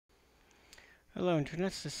Hello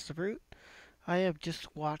Internet, this is the Root. I have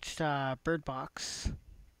just watched Bird Box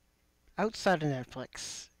outside of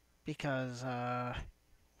Netflix because,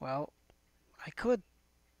 well, I could.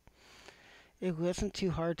 It wasn't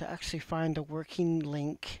too hard to actually find a working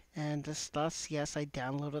link, and thus, yes, I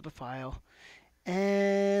downloaded the file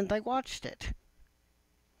and I watched it.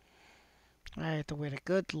 I had to wait a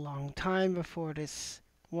good long time before this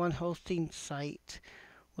one hosting site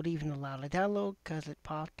would even allow the download because it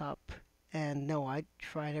popped up. And no, I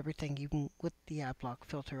tried everything, even with the ad block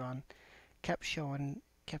filter on. Kept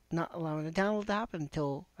not allowing the download to happen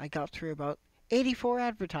until I got through about 84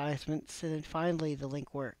 advertisements, and then finally the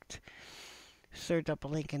link worked. Searched up a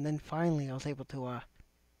link, and then finally I was able to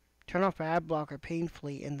turn off the ad blocker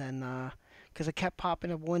painfully, and then, because it kept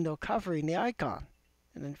popping up a window covering the icon.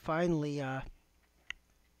 And then finally,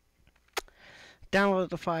 downloaded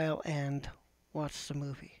the file and watched the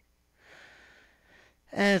movie.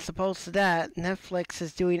 And as opposed to that, Netflix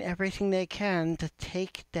is doing everything they can to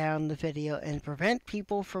take down the video and prevent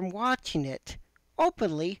people from watching it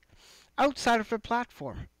openly outside of their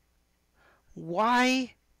platform.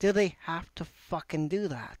 Why do they have to fucking do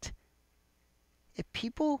that? If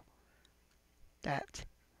people that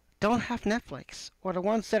don't have Netflix, or the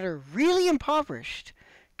ones that are really impoverished,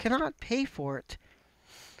 cannot pay for it,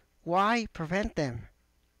 why prevent them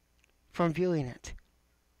from viewing it?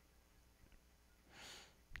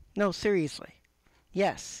 No, seriously.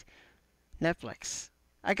 Yes, Netflix.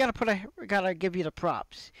 I gotta give you the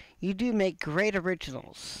props. You do make great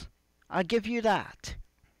originals. I'll give you that.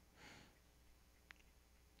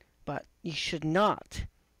 But you should not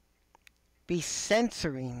be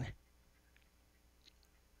censoring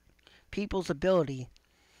people's ability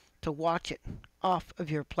to watch it off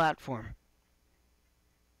of your platform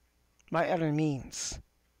by other means.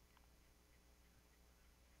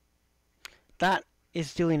 That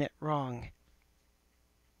is doing it wrong.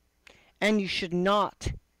 And you should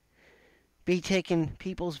not be taking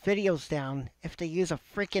people's videos down if they use a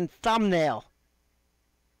freaking thumbnail.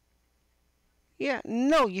 Yeah,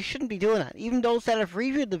 no, you shouldn't be doing that. Even those that have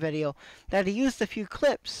reviewed the video, that have used a few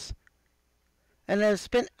clips, and have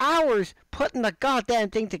spent hours putting the goddamn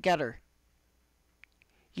thing together.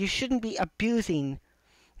 You shouldn't be abusing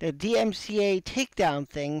the DMCA takedown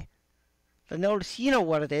thing. The notice, you know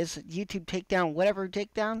what it is, YouTube takedown, whatever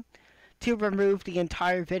takedown, to remove the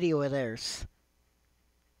entire video of theirs.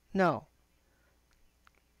 No.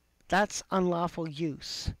 That's unlawful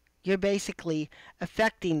use. You're basically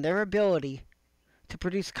affecting their ability to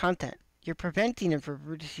produce content. You're preventing them from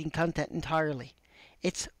producing content entirely.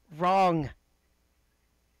 It's wrong.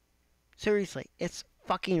 Seriously, it's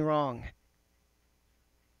fucking wrong.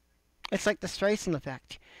 It's like the Streisand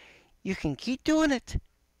effect. You can keep doing it.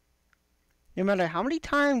 No matter how many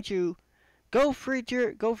times you go through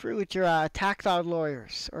with your tactile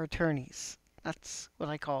lawyers or attorneys. That's what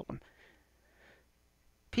I call them.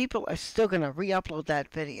 People are still going to re-upload that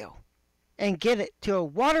video and get it to a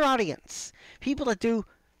wider audience. People that do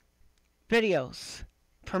videos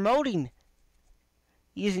promoting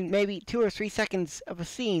using maybe 2 or 3 seconds of a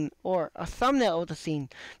scene or a thumbnail of the scene,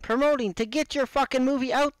 promoting to get your fucking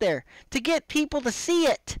movie out there, to get people to see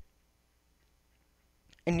it.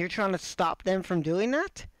 And you're trying to stop them from doing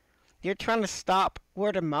that? You're trying to stop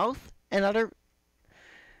word of mouth and other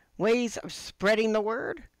ways of spreading the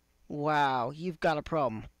word? Wow, you've got a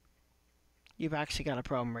problem. You've actually got a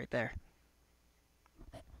problem right there.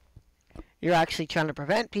 You're actually trying to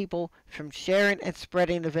prevent people from sharing and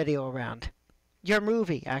spreading the video around. Your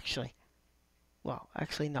movie, actually. Well,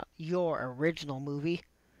 actually not your original movie.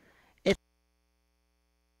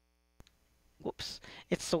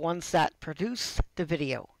 It's the ones that produce the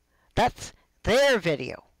video. That's their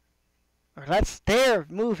video. Or that's their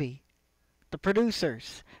movie. The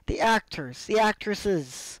producers, the actors, the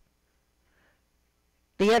actresses,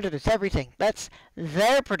 the editors, everything. That's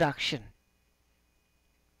their production.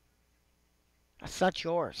 That's not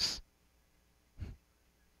yours.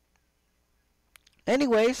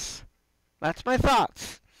 Anyways, that's my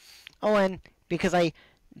thoughts. Oh, and because I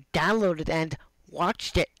downloaded and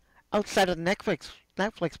watched it outside of the Netflix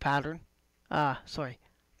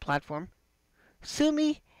platform, sue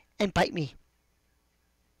me and bite me.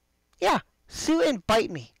 Yeah, sue and bite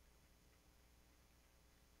me.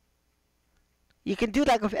 You can do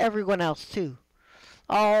that with everyone else too.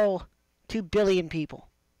 All 2 billion people.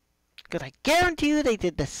 Because I guarantee you they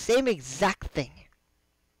did the same exact thing.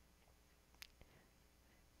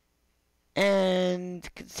 And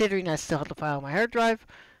considering I still have the file on my hard drive,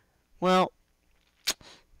 well,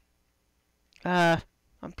 I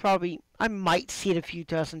might seed a few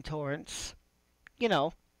dozen torrents, you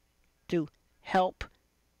know, to help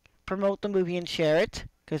promote the movie and share it,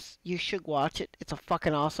 because you should watch it. It's a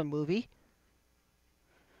fucking awesome movie.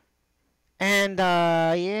 And,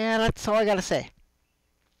 yeah, that's all I gotta say.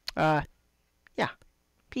 Yeah.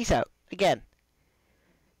 Peace out. Again.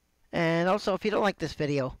 And also, if you don't like this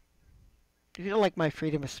video, if you don't like my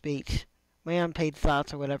freedom of speech, my unpaid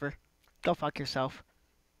thoughts or whatever, go fuck yourself.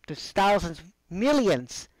 There's thousands,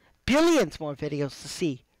 millions, billions more videos to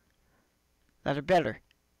see that are better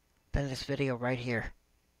than this video right here.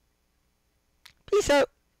 Peace out.